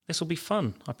This will be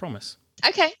fun, I promise.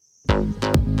 Okay.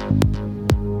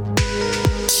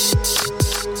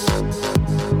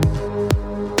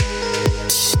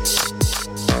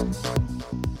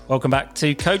 Welcome back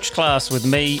to Coach Class with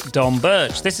me, Dom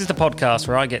Birch. This is the podcast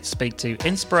where I get to speak to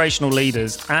inspirational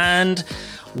leaders and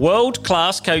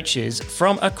world-class coaches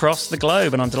from across the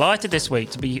globe. And I'm delighted this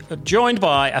week to be joined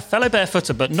by a fellow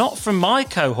barefooter, but not from my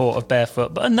cohort of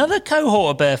barefoot, but another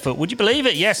cohort of barefoot. Would you believe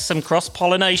it? Yes, some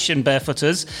cross-pollination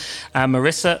barefooters.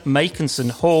 Marissa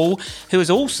Makinson-Hall, who has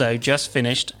also just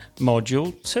finished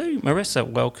Module 2. Marissa,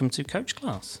 welcome to Coach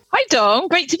Class. Hi, Dom.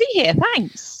 Great to be here.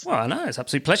 Thanks. Well, I know. It's an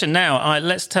absolute pleasure. Now,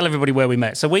 let's tell everybody where we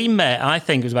met. So we met, I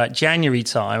think it was about January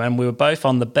time, and we were both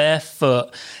on the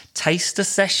barefoot taster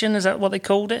session. Is that what they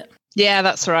called it? Yeah,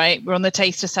 that's right. We're on the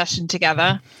taster session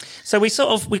together. So we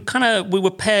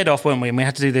were paired off, weren't we? And we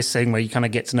had to do this thing where you kind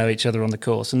of get to know each other on the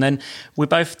course. And then we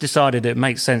both decided it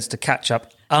makes sense to catch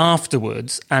up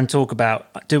afterwards and talk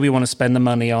about, do we want to spend the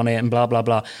money on it and blah, blah,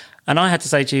 blah. And I had to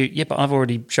say to you, yeah, but I've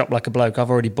already shopped like a bloke. I've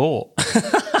already bought.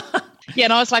 Yeah,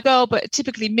 and I was like, oh, but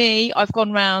typically me, I've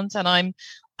gone round and I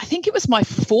think it was my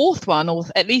fourth one or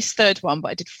at least third one,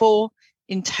 but I did 4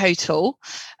 in total,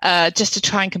 just to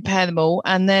try and compare them all.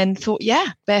 And then thought, yeah,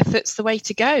 barefoot's the way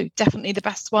to go. Definitely the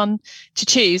best one to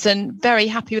choose, and very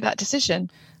happy with that decision.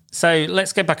 So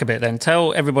let's go back a bit then.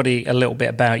 Tell everybody a little bit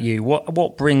about you.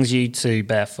 What brings you to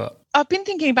barefoot? I've been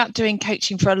thinking about doing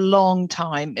coaching for a long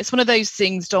time. It's one of those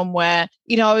things, Dom, where,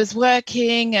 I was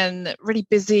working and really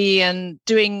busy and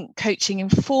doing coaching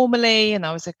informally, and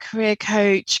I was a career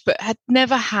coach, but had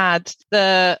never had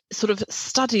the sort of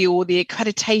study or the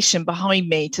accreditation behind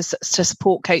me to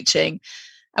support coaching,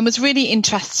 and was really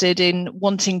interested in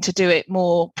wanting to do it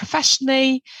more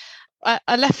professionally.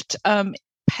 I left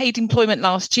paid employment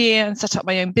last year and set up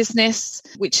my own business,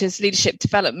 which is leadership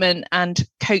development and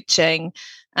coaching,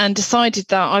 and decided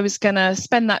that I was going to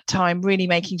spend that time really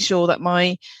making sure that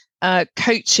my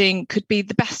coaching could be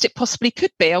the best it possibly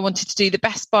could be. I wanted to do the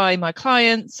best by my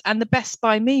clients and the best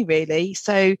by me, really.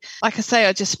 So, like I say,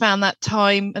 I just found that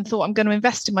time and thought I'm going to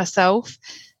invest in myself,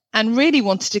 and really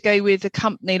wanted to go with a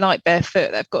company like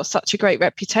Barefoot that's got such a great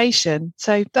reputation.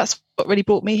 So that's what really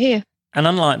brought me here. And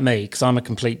unlike me, because I'm a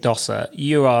complete dosser,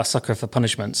 you are a sucker for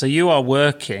punishment. So you are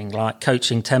working, like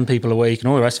coaching 10 people a week and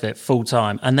all the rest of it full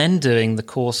time, and then doing the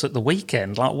course at the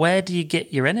weekend. Like, where do you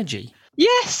get your energy?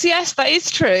 Yes, that is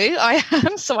true. I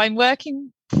am. So I'm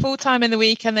working full time in the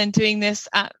week and then doing this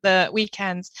at the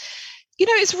weekends.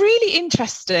 It's really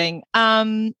interesting.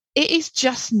 It is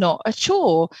just not a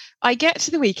chore. I get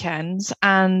to the weekends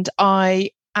and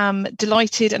I am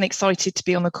delighted and excited to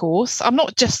be on the course. I'm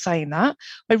not just saying that.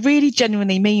 I really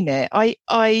genuinely mean it.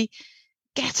 I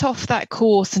get off that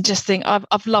course and just think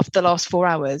I've loved the last 4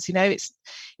 hours.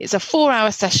 It's a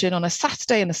 4-hour session on a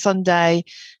Saturday and a Sunday,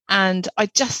 and I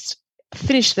just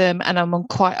finish them and I'm on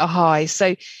quite a high.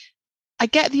 So I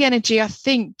get the energy, I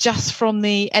think, just from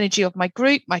the energy of my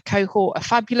group. My cohort are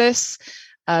fabulous.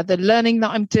 The learning that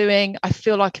I'm doing, I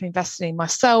feel like I'm investing in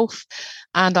myself,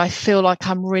 and I feel like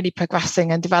I'm really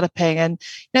progressing and developing, and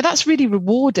that's really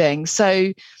rewarding.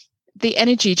 So the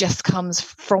energy just comes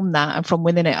from that and from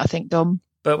within it, I think, Dom.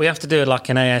 But we have to do like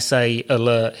an ASA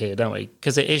alert here, don't we?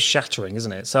 Because it is shattering,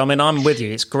 isn't it? So, I mean, I'm with you.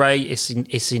 It's great. It's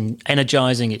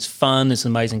energizing. It's fun. It's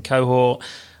an amazing cohort.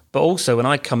 But also when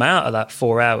I come out of that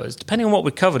 4 hours, depending on what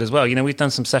we've covered as well, we've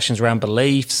done some sessions around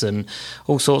beliefs and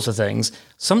all sorts of things.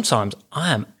 Sometimes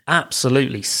I am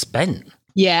absolutely spent.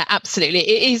 Yeah, absolutely.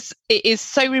 It is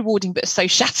so rewarding, but so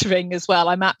shattering as well.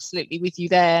 I'm absolutely with you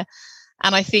there.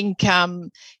 And I think,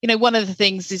 one of the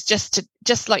things is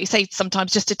just like you say,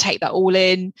 sometimes just to take that all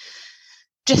in,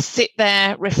 just sit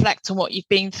there, reflect on what you've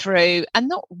been through, and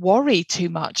not worry too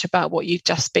much about what you've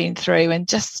just been through, and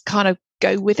just kind of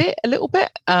go with it a little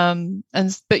bit.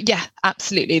 But yeah,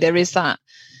 absolutely, there is that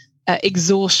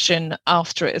exhaustion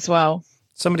after it as well.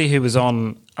 Somebody who was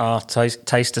on our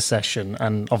taster session,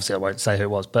 and obviously I won't say who it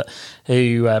was, but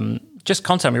who just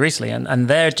contacted me recently, and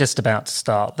they're just about to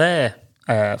start their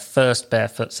first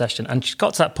barefoot session, and she's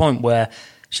got to that point where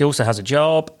she also has a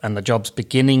job, and the job's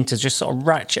beginning to just sort of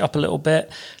ratchet up a little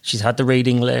bit. She's had the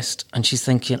reading list, and she's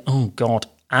thinking, oh God,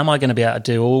 am I going to be able to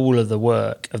do all of the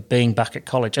work of being back at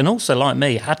college? And also, like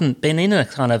me, hadn't been in a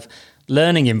kind of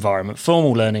learning environment,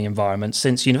 formal learning environment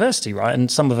since university, right? And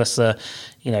some of us are,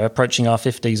 approaching our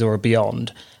 50s or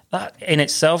beyond. That in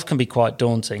itself can be quite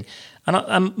daunting.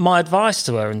 And my advice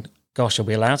to her, and gosh, are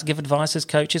we allowed to give advice as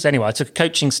coaches? Anyway, I took a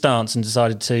coaching stance and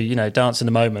decided to, dance in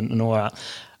the moment and all that.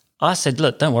 I said,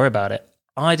 look, don't worry about it.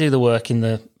 I do the work in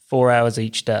the 4 hours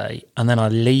each day, and then I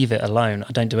leave it alone.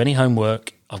 I don't do any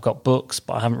homework. I've got books,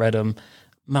 but I haven't read them.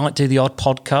 might do the odd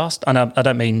podcast. And I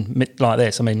don't mean like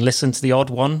this. I mean, listen to the odd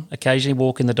one, occasionally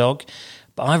walking the dog.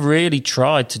 But I've really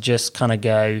tried to just kind of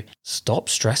go, stop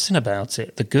stressing about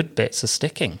it. The good bits are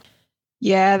sticking.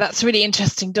 Yeah, that's really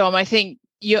interesting, Dom. I think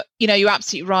you're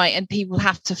absolutely right. And people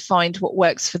have to find what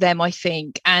works for them, I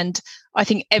think. And I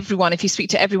think everyone, if you speak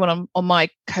to everyone on my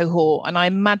cohort, and I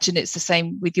imagine it's the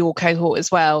same with your cohort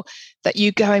as well, that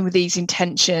you go in with these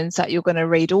intentions that you're going to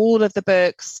read all of the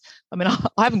books. I mean,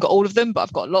 I haven't got all of them, but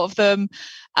I've got a lot of them.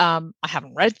 I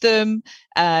haven't read them.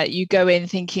 You go in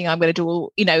thinking I'm going to do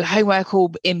all, homework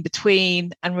all in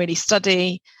between and really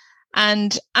study.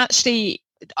 And actually,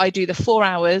 I do the 4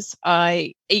 hours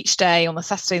each day on the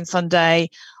Saturday and Sunday.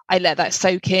 I let that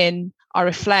soak in. I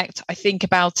reflect. I think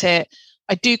about it.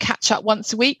 I do catch up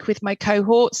once a week with my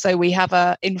cohort. So we have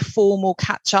a informal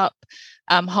catch up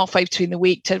halfway between the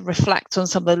week to reflect on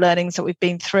some of the learnings that we've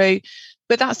been through.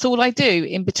 But that's all I do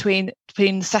in between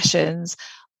sessions.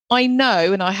 I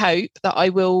know and I hope that I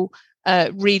will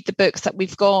read the books that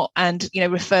we've got and,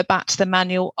 refer back to the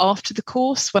manual after the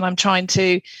course when I'm trying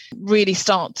to really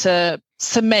start to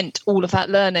cement all of that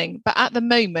learning. But at the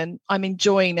moment, I'm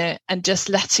enjoying it and just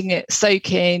letting it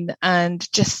soak in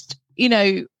and just,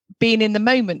 being in the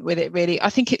moment with it, really.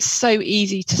 I think it's so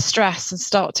easy to stress and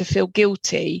start to feel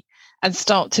guilty and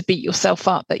start to beat yourself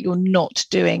up that you're not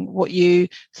doing what you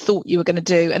thought you were going to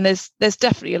do. And there's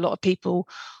definitely a lot of people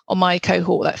on my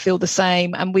cohort that feel the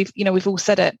same. And we've all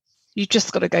said it. You've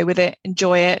just got to go with it,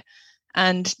 enjoy it,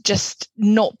 and just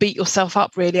not beat yourself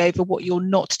up really over what you're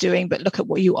not doing, but look at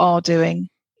what you are doing.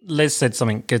 Liz said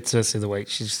something good to us the other week.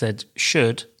 She said,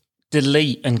 should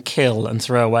delete and kill and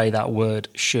throw away that word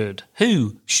should.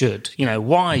 Who should?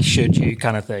 Why should you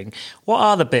kind of thing? What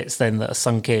are the bits then that are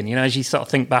sunk in? As you sort of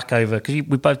think back over, because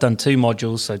we've both done 2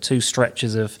 modules, so 2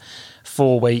 stretches of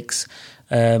 4 weeks,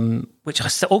 which I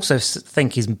also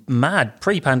think is mad.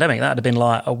 Pre-pandemic, that would have been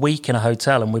like a week in a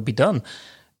hotel and we'd be done.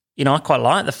 I quite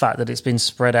like the fact that it's been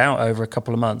spread out over a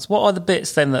couple of months. What are the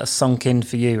bits then that are sunk in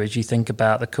for you as you think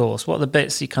about the course? What are the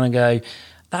bits you kind of go,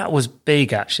 that was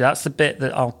big, actually. That's the bit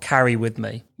that I'll carry with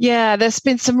me. Yeah, there's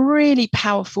been some really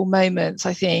powerful moments,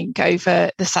 I think,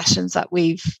 over the sessions that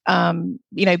we've,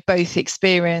 both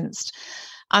experienced.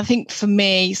 I think for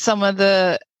me, some of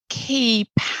the key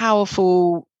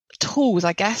powerful tools,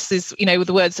 I guess, is,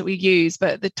 the words that we use,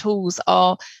 but the tools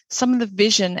are some of the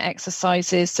vision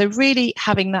exercises. So really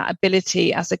having that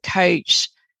ability as a coach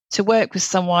to work with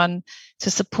someone, to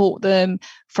support them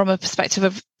from a perspective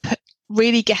of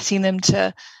really getting them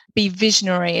to be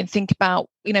visionary and think about,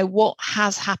 what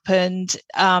has happened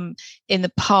in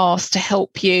the past to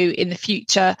help you in the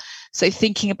future. So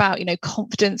thinking about,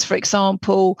 confidence, for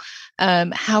example,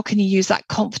 how can you use that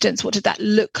confidence? What did that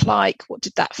look like? What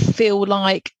did that feel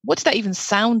like? What did that even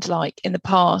sound like in the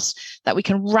past? That we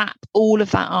can wrap all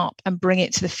of that up and bring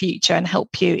it to the future and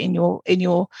help you in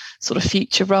your sort of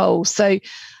future role. So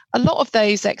a lot of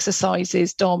those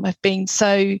exercises, Dom, have been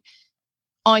so,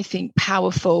 I think,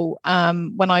 powerful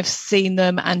when I've seen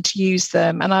them and used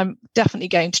them. And I'm definitely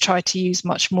going to try to use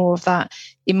much more of that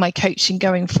in my coaching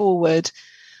going forward.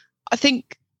 I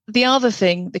think the other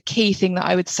thing, the key thing that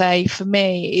I would say for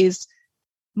me is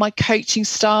my coaching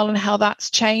style and how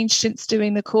that's changed since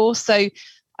doing the course. So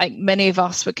many of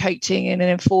us were coaching in an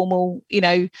informal,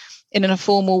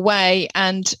 way,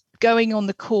 and going on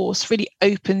the course really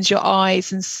opens your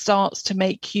eyes and starts to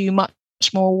make you much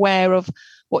more aware of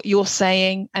what you're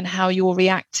saying and how you're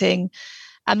reacting.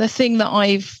 And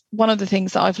one of the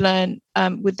things that I've learned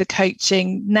with the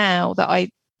coaching now that I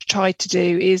try to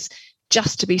do is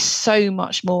just to be so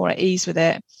much more at ease with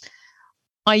it.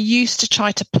 I used to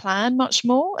try to plan much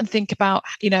more and think about,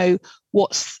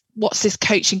 what's this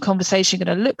coaching conversation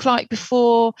going to look like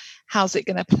before? How's it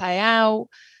going to play out?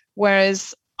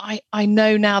 Whereas I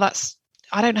know now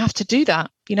I don't have to do that.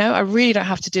 I really don't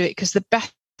have to do it, because the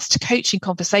best coaching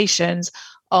conversations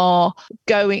are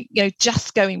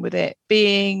just going with it,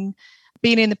 being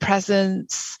in the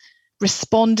presence,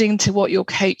 responding to what your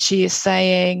coachee is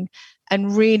saying,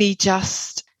 and really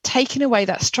just taking away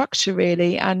that structure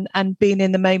really and being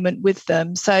in the moment with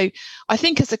them. So I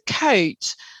think as a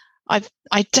coach,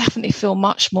 I definitely feel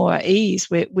much more at ease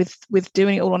with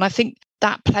doing it all. And I think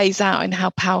that plays out in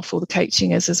how powerful the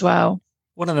coaching is as well.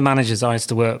 One of the managers I used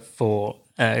to work for,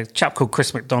 a chap called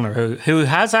Chris McDonough, who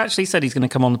has actually said he's going to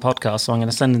come on the podcast, so I'm going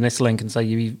to send him this link and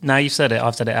say, now you've said it,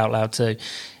 I've said it out loud too.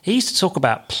 He used to talk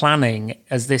about planning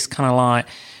as this kind of like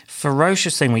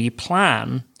ferocious thing where you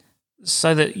plan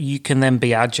so that you can then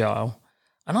be agile.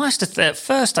 And I used to, at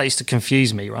first, that used to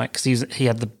confuse me, right? Because he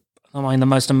had the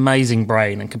most amazing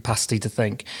brain and capacity to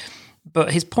think.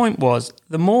 But his point was,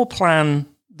 the more plan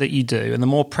that you do and the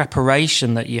more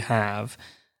preparation that you have,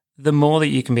 the more that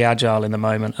you can be agile in the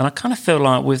moment. And I kind of feel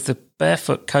like with the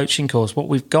Barefoot coaching course, what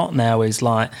we've got now is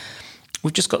like,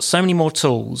 we've just got so many more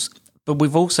tools, but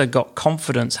we've also got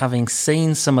confidence having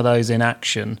seen some of those in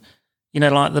action. You know,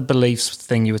 like the beliefs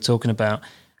thing you were talking about.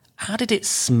 How did it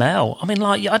smell? I mean,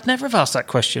 like, I'd never have asked that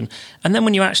question. And then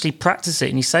when you actually practice it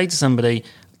and you say to somebody,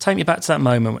 take me back to that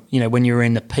moment, you know, when you were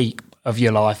in the peak of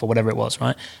your life or whatever it was,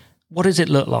 right? What does it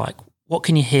look like? What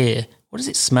can you hear? What does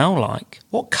it smell like?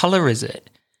 What colour is it?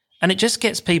 And it just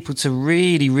gets people to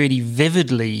really, really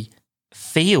vividly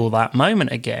feel that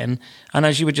moment again. And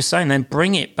as you were just saying, then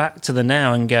bring it back to the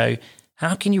now and go,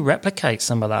 how can you replicate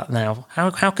some of that now?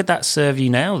 How could that serve you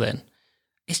now then?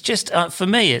 It's just, for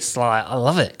me, it's like, I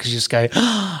love it because you just go,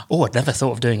 oh, I'd never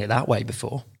thought of doing it that way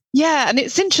before. Yeah, and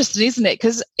it's interesting, isn't it?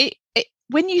 Because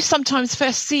when you sometimes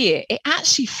first see it, it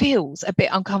actually feels a bit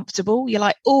uncomfortable. You're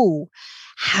like, oh,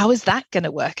 how is that going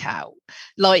to work out?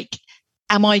 Like,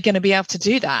 am I going to be able to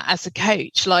do that as a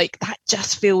coach? Like, that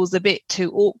just feels a bit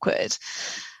too awkward.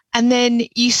 And then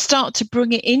you start to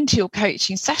bring it into your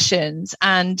coaching sessions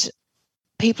and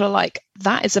people are like,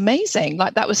 that is amazing.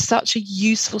 Like, that was such a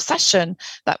useful session.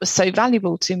 That was so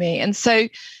valuable to me. And so,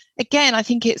 again, I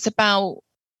think it's about,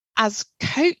 as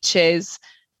coaches,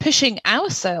 pushing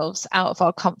ourselves out of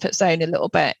our comfort zone a little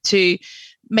bit to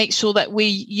make sure that we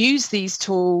use these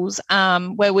tools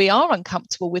where we are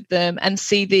uncomfortable with them and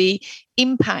see the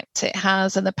impact it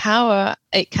has and the power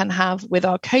it can have with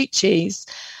our coaches.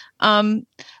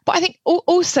 But I think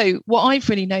also what I've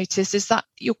really noticed is that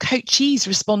your coachees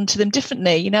respond to them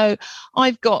differently. You know,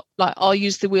 I've got, like, I'll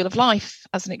use the Wheel of Life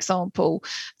as an example.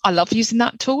 I love using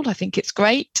that tool. I think it's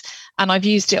great. And I've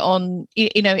used it on,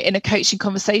 you know, in a coaching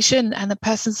conversation and the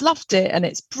person's loved it and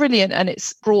it's brilliant and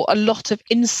it's brought a lot of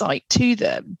insight to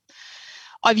them.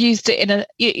 I've used it in a,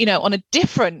 you know, on a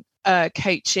different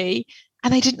coachee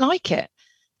and they didn't like it.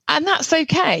 And that's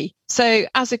okay. So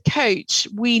as a coach,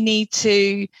 we need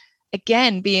to,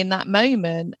 again, be in that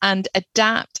moment and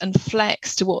adapt and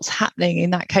flex to what's happening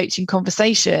in that coaching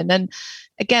conversation. And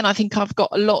again, I think I've got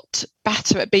a lot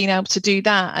better at being able to do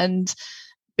that and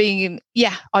being,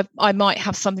 I might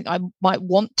have something I might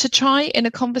want to try in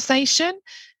a conversation,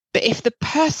 but if the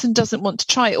person doesn't want to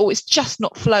try it or it's just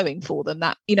not flowing for them,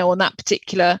 that, you know, on that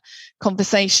particular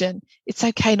conversation, it's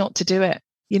okay not to do it.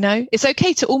 You know, it's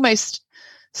okay to almost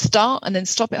start and then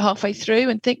stop it halfway through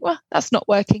and think, well, that's not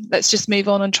working. Let's just move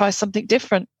on and try something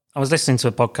different. I was listening to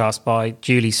a podcast by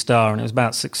Julie Starr and it was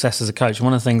about success as a coach.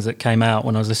 One of the things that came out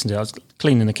when I was listening to it, I was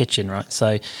cleaning the kitchen, right?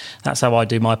 So that's how I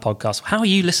do my podcast. How are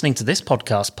you listening to this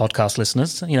podcast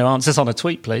listeners? You know, answers on a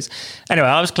tweet, please. Anyway,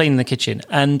 I was cleaning the kitchen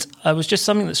and it was just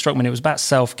something that struck me. And it was about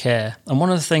self-care. And one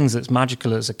of the things that's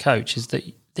magical as a coach is that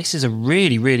this is a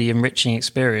really, really enriching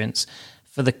experience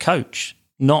for the coach,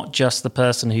 not just the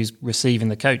person who's receiving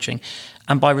the coaching.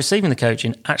 And by receiving the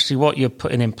coaching, actually what you're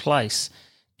putting in place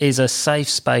is a safe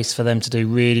space for them to do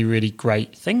really, really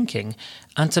great thinking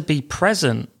and to be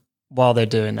present while they're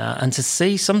doing that and to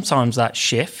see sometimes that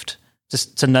shift,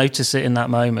 just to notice it in that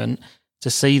moment,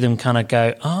 to see them kind of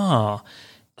go,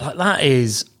 like that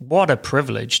is, what a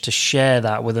privilege to share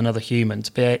that with another human,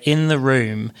 to be in the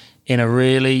room in a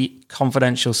really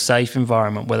confidential, safe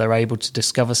environment where they're able to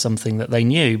discover something that they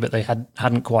knew but they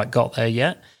hadn't quite got there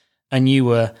yet, and you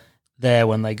were there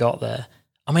when they got there.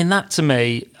 I mean, that to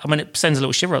me, it sends a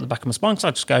little shiver up the back of my spine because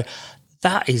I just go,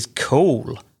 that is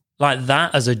cool. Like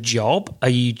that as a job? Are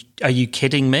you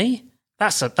kidding me?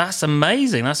 That's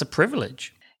amazing. That's a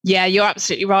privilege. Yeah, you're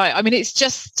absolutely right. I mean, it's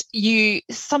just you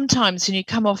sometimes when you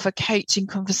come off a coaching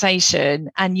conversation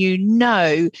and you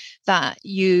know that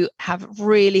you have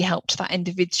really helped that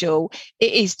individual,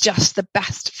 it is just the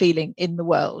best feeling in the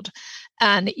world.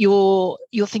 And you're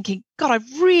thinking, God,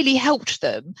 I've really helped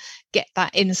them get that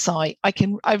insight. I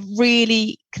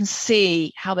really can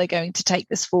see how they're going to take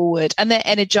this forward. And they're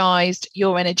energized,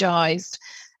 you're energized.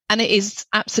 And it is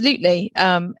absolutely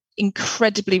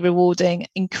incredibly rewarding,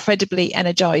 incredibly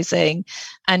energizing.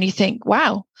 And you think,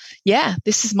 wow, yeah,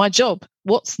 this is my job.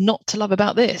 What's not to love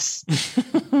about this?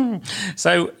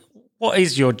 So what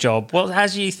is your job? Well,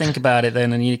 as you think about it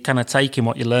then, and you kind of take in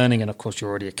what you're learning, and of course you're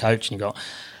already a coach and you've got,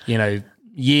 you know,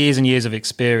 years and years of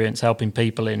experience helping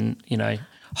people in, you know,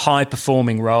 high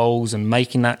performing roles and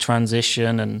making that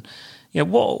transition. And, you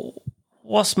know,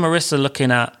 what's Marissa looking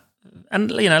at?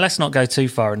 And, you know, let's not go too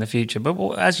far in the future,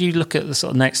 but as you look at the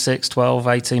sort of next 6, 12,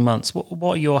 18 months,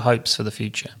 what are your hopes for the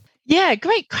future? Yeah,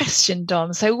 great question,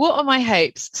 Dom. So what are my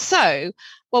hopes? So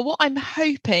Well, what I'm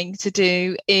hoping to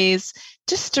do is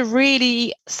just to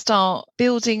really start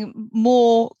building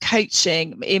more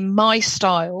coaching in my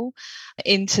style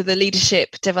into the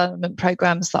leadership development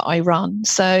programs that I run.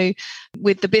 So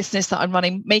with the business that I'm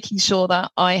running, making sure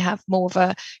that I have more of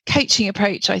a coaching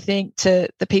approach, I think, to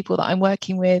the people that I'm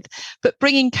working with, but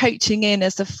bringing coaching in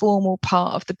as a formal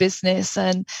part of the business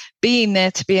and being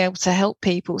there to be able to help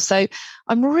people. So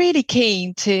I'm really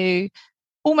keen to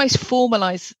almost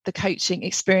formalize the coaching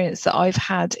experience that I've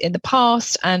had in the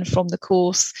past and from the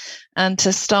course, and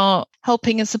to start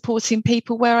helping and supporting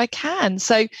people where I can.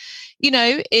 So,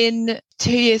 in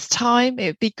 2 years' time, it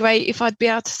would be great if I'd be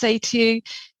able to say to you,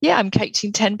 yeah, I'm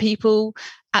coaching 10 people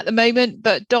at the moment,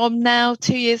 but Dom, now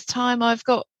 2 years' time, I've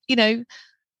got,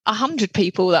 100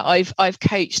 people that I've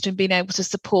coached and been able to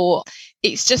support.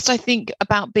 It's just, I think,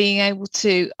 about being able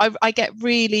to, I get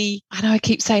really, I know I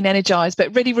keep saying energized,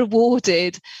 but really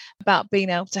rewarded about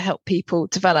being able to help people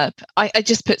develop. I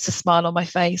just puts a smile on my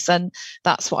face, and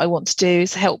that's what I want to do,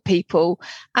 is help people.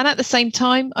 And at the same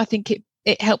time, I think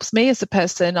it helps me as a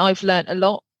person. I've learned a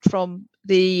lot from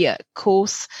the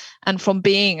course and from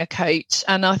being a coach.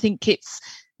 And I think it's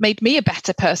made me a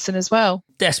better person as well.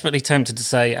 Desperately tempted to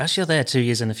say, as you're there 2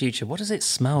 years in the future, what does it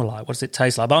smell like? What does it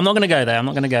taste like? But I'm not going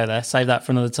to go there. Save that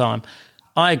for another time.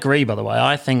 I agree, by the way.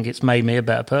 I think it's made me a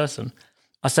better person.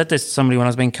 I said this to somebody when I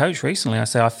was being coached recently. I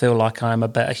say, I feel like I'm a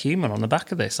better human on the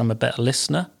back of this. I'm a better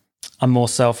listener. I'm more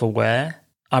self-aware.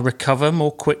 I recover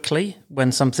more quickly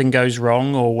when something goes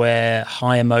wrong or where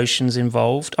high emotions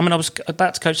involved. I mean, I was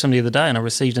about to coach somebody the other day and I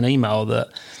received an email that,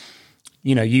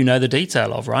 you know the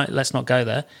detail of, right? Let's not go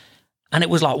there. And it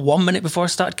was like 1 minute before I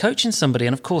started coaching somebody.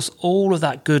 And of course, all of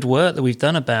that good work that we've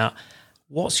done about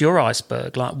what's your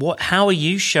iceberg? Like, how are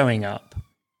you showing up?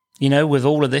 With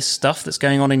all of this stuff that's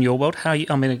going on in your world, you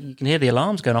can hear the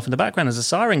alarms going off in the background. There's a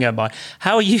siren going by.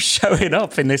 How are you showing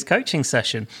up in this coaching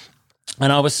session?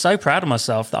 And I was so proud of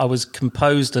myself that I was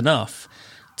composed enough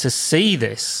to see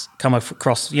this come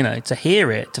across, to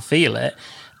hear it, to feel it,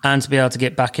 and to be able to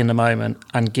get back in the moment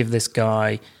and give this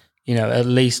guy, at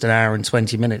least an hour and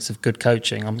 20 minutes of good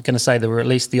coaching. I'm going to say there were at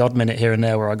least the odd minute here and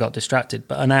there where I got distracted,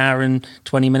 but an hour and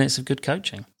 20 minutes of good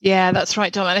coaching. Yeah, that's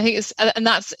right, Dom. And I think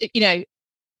that's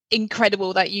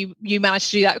incredible that you managed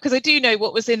to do that, because I do know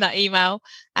what was in that email.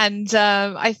 And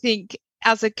I think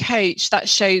as a coach, that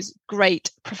shows great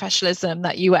professionalism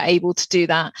that you were able to do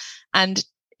that. And,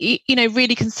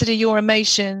 really consider your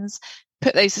emotions,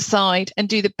 put those aside and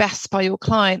do the best by your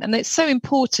client. And it's so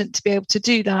important to be able to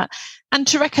do that and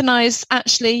to recognize,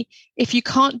 actually, if you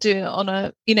can't do it on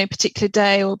a, particular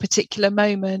day or a particular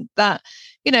moment, that,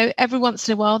 every once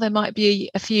in a while, there might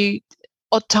be a few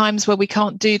odd times where we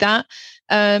can't do that.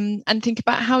 And think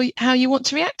about how you want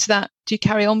to react to that. Do you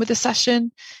carry on with the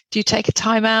session? Do you take a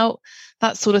time out?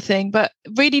 That sort of thing. But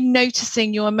really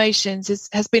noticing your emotions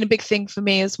has been a big thing for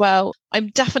me as well. I'm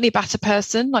definitely a better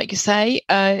person, like you say.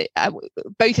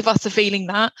 Both of us are feeling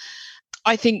that.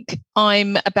 I think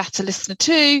I'm a better listener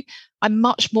too. I'm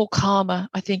much more calmer,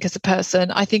 I think, as a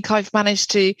person. I think I've managed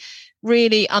to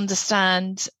really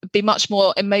understand, be much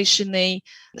more emotionally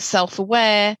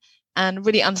self-aware and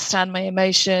really understand my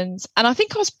emotions. And I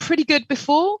think I was pretty good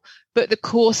before, but the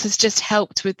course has just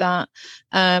helped with that.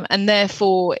 And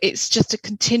therefore, it's just a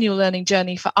continual learning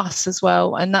journey for us as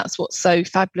well. And that's what's so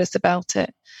fabulous about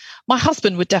it. My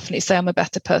husband would definitely say I'm a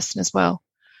better person as well.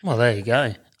 Well, there you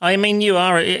go. I mean, you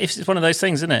are, it's one of those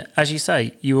things, isn't it? As you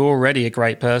say, you're already a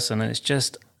great person, and it's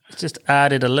just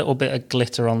added a little bit of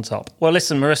glitter on top. Well,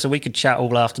 listen, Marissa, we could chat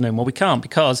all afternoon. Well, we can't,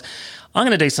 because I'm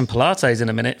going to do some Pilates in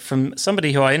a minute from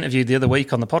somebody who I interviewed the other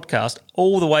week on the podcast,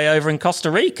 all the way over in Costa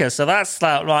Rica. So that's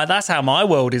how my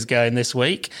world is going this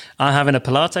week. I'm having a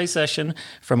Pilates session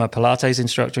from a Pilates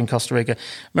instructor in Costa Rica.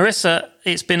 Marissa,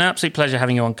 it's been an absolute pleasure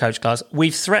having you on Coach Class.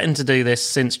 We've threatened to do this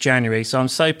since January, so I'm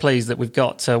so pleased that we've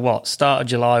got to, start of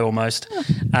July almost,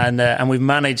 and we've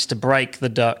managed to break the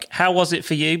duck. How was it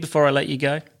for you before I let you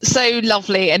go? So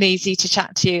lovely and easy to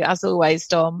chat to you, as always,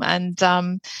 Dom. And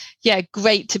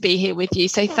great to be here with you.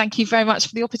 So thank you very much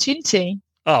for the opportunity.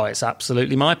 Oh, it's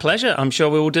absolutely my pleasure. I'm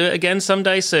sure we will do it again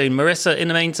someday soon. Marissa, in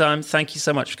the meantime, thank you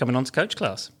so much for coming on to Coach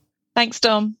Class. Thanks,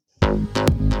 Dom.